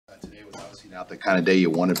Not the kind of day you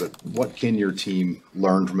wanted, but what can your team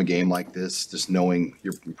learn from a game like this, just knowing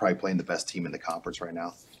you're probably playing the best team in the conference right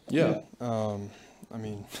now? Yeah. I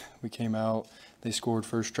mean, we came out, they scored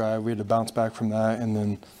first drive. We had to bounce back from that, and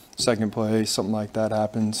then second play, something like that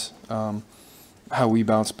happens. How we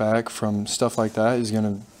bounce back from stuff like that is going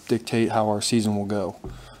to dictate how our season will go.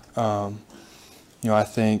 I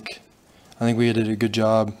think we did a good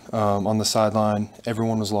job on the sideline.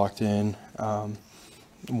 Everyone was locked in,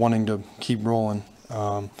 wanting to keep rolling.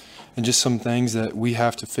 And just some things that we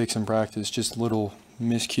have to fix in practice, just little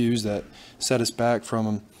miscues that set us back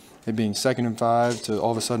from it being 2nd and 5 to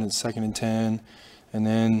all of a sudden it's 2nd and 10. And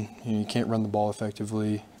then you can't run the ball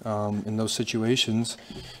effectively in those situations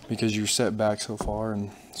because you're set back so far.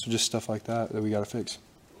 And so just stuff like that we got to fix.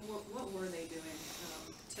 What were they doing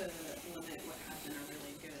to limit what had been a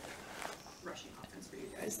really good rushing offense for you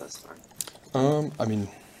guys thus far? I mean,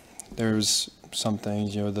 there's some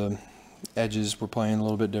things, the edges were playing a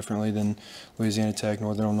little bit differently than Louisiana Tech,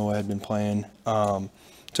 Northern Illinois had been playing.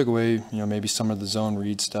 Took away, maybe some of the zone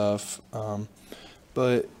read stuff.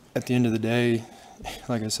 But at the end of the day,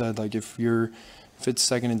 like I said, like if it's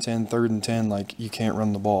 2nd and 10, 3rd and 10, like you can't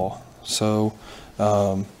run the ball. So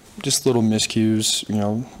just little miscues,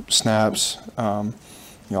 snaps. I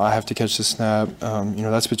have to catch the snap.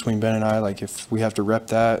 That's between Ben and I. Like if we have to rep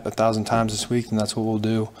that 1,000 times this week, then that's what we'll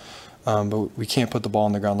do. But we can't put the ball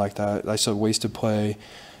on the ground like that. That's a wasted play.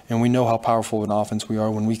 And we know how powerful of an offense we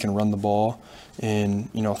are when we can run the ball in,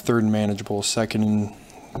 3rd and manageable, 2nd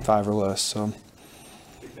and 5 or less. So.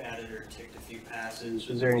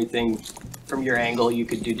 Was there anything from your angle you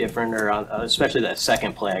could do different, or especially that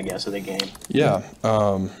second play, I guess, of the game? Yeah,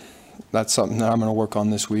 that's something that I'm going to work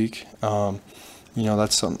on this week.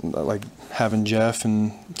 That's something that, like having Jeff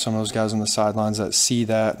and some of those guys on the sidelines that see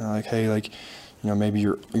that and are like, hey, maybe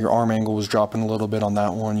your arm angle was dropping a little bit on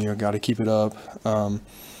that one. You got to keep it up.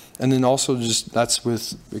 And then also just that's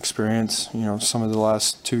with experience. Some of the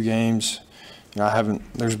last 2 games,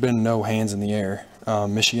 there's been no hands in the air.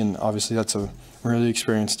 Michigan, obviously, that's a really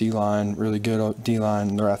experienced D-line, really good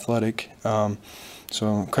D-line. They're athletic.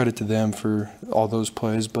 So credit to them for all those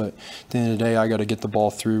plays. But at the end of the day, I got to get the ball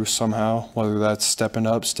through somehow, whether that's stepping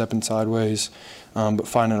up, stepping sideways, but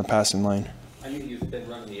finding a passing lane. I know you've been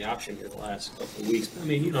running the option here the last couple of weeks. I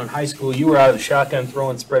mean, in high school, you were out of the shotgun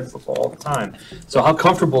throwing spread football all the time. So how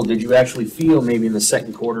comfortable did you actually feel maybe in the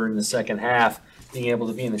second quarter, in the second half, being able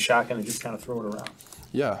to be in the shotgun and just kind of throw it around?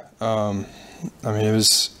 Yeah.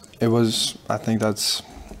 It was, I think that's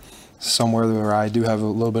somewhere where I do have a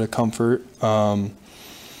little bit of comfort. But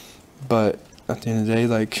at the end of the day,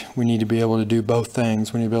 we need to be able to do both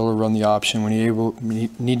things. We need to be able to run the option. We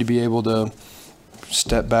need to be able to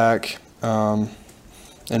step back and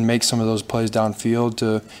make some of those plays downfield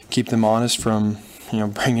to keep them honest from,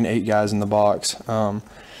 bringing 8 guys in the box.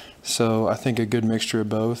 So I think a good mixture of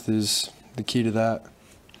both is the key to that.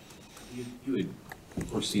 You had, of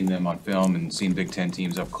course, seen them on film and seen Big Ten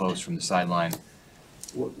teams up close from the sideline.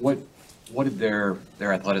 What did their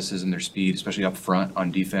athleticism, their speed, especially up front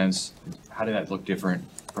on defense, how did that look different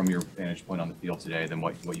from your vantage point on the field today than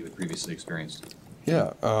what you had previously experienced?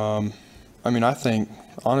 Yeah, I think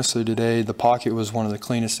honestly today the pocket was one of the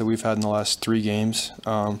cleanest that we've had in the last 3 games.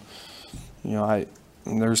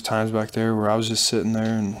 There's times back there where I was just sitting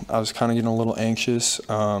there and I was kind of getting a little anxious.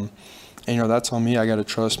 And, that's on me. I got to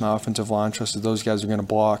trust my offensive line, trust that those guys are going to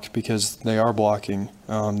block because they are blocking.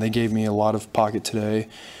 They gave me a lot of pocket today.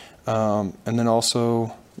 And then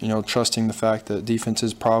also, trusting the fact that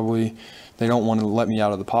defenses they don't want to let me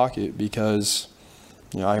out of the pocket because,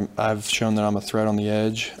 I've shown that I'm a threat on the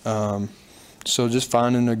edge. So just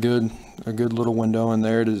finding a good little window in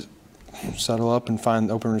there to settle up and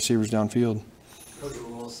find open receivers downfield. Coach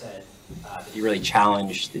Rule said that you really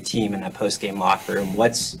challenged the team in that post-game locker room.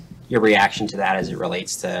 What's your reaction to that as it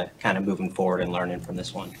relates to kind of moving forward and learning from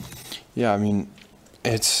this one? Yeah,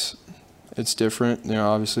 it's different.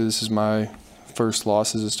 Obviously this is my first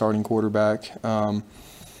loss as a starting quarterback. I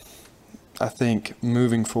think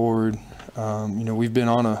moving forward, we've been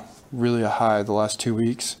on a high the last 2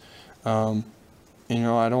 weeks. I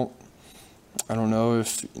don't know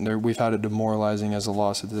if we've had it demoralizing as a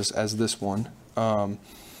loss as this one.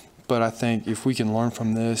 But I think if we can learn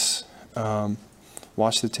from this,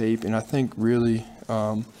 watch the tape, and I think really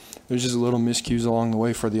there's just a little miscues along the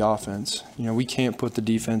way for the offense. We can't put the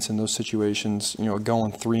defense in those situations,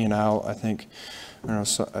 going 3 and out. I think,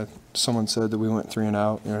 someone said that we went 3 and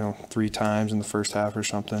out, 3 times in the first half or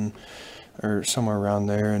something, or somewhere around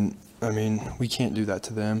there. And we can't do that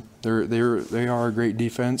to them. They are a great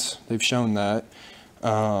defense. They've shown that.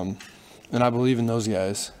 And I believe in those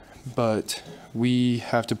guys. but we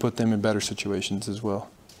have to put them in better situations as well.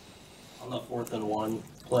 On the 4th and 1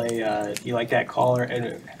 play, you like that call,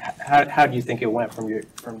 and how do you think it went from your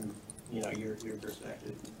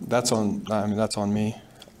perspective? That's on me.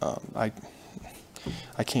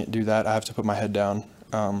 I can't do that. I have to put my head down,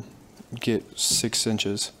 get 6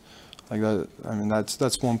 inches. Like that, I mean,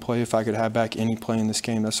 that's one play. If I could have back any play in this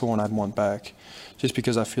game, that's the one I'd want back. Just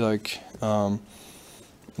because I feel like, I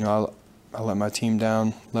let my team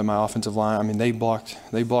down, let my offensive line. I mean, they blocked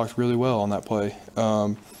really well on that play.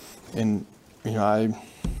 And I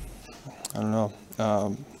don't know.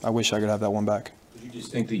 I wish I could have that one back. Did you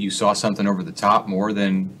just think that you saw something over the top more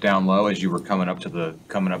than down low as you were coming up to the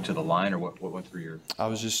line, or what went through your? I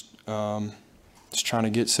was just trying to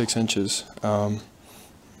get 6 inches.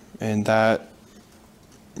 And that,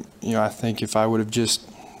 I think if I would have just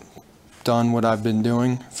done what I've been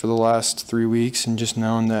doing for the last 3 weeks and just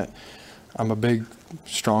known that I'm a big,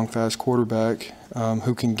 strong, fast quarterback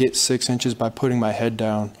who can get 6 inches by putting my head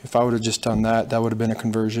down, if I would have just done that, that would have been a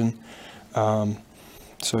conversion. So,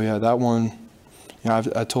 yeah, that one,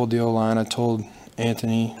 I told the O-line, I told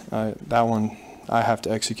Anthony, that one, I have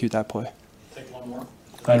to execute that play. Take one more.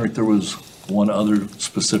 Heinrich, there was one other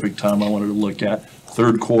specific time I wanted to look at.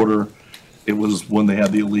 3rd quarter, it was when they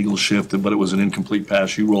had the illegal shift, but it was an incomplete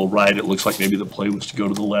pass. You roll right. It looks like maybe the play was to go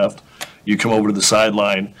to the left. You come over to the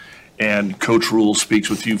sideline, and Coach Rule speaks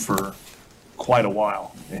with you for quite a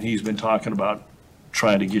while. And he's been talking about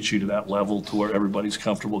trying to get you to that level to where everybody's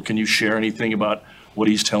comfortable. Can you share anything about what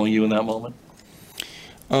he's telling you in that moment?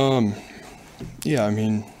 Yeah, I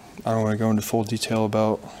mean, I don't want to go into full detail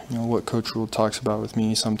about what Coach Rule talks about with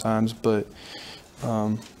me sometimes, but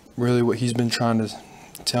really what he's been trying to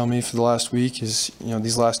tell me for the last week is,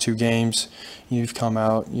 these last 2 games, you've come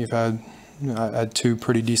out, I had 2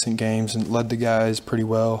 pretty decent games and led the guys pretty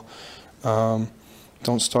well.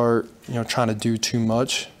 Don't start, trying to do too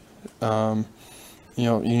much. You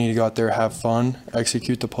need to go out there, have fun,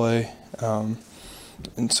 execute the play.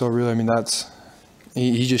 And so really, I mean,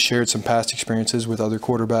 he just shared some past experiences with other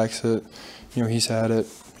quarterbacks that, he's had at,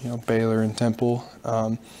 Baylor and Temple.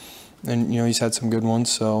 And, he's had some good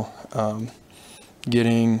ones. So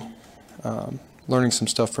learning some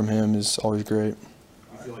stuff from him is always great.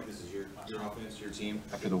 I feel like this is your offense, your team,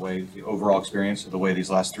 after the overall experience of the way these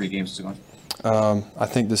last 3 games have gone? I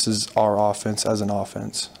think this is our offense as an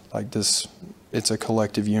offense. Like this, it's a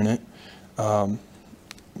collective unit.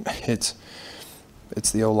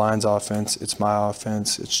 It's the O-line's offense. It's my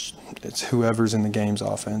offense. It's whoever's in the game's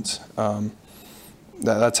offense.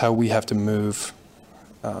 That's how we have to move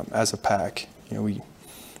as a pack.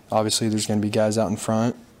 Obviously there's going to be guys out in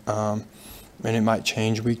front, and it might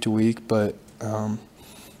change week to week. But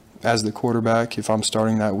as the quarterback, if I'm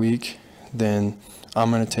starting that week, then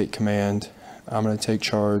I'm going to take command. I'm going to take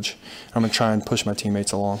charge. I'm going to try and push my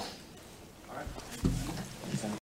teammates along.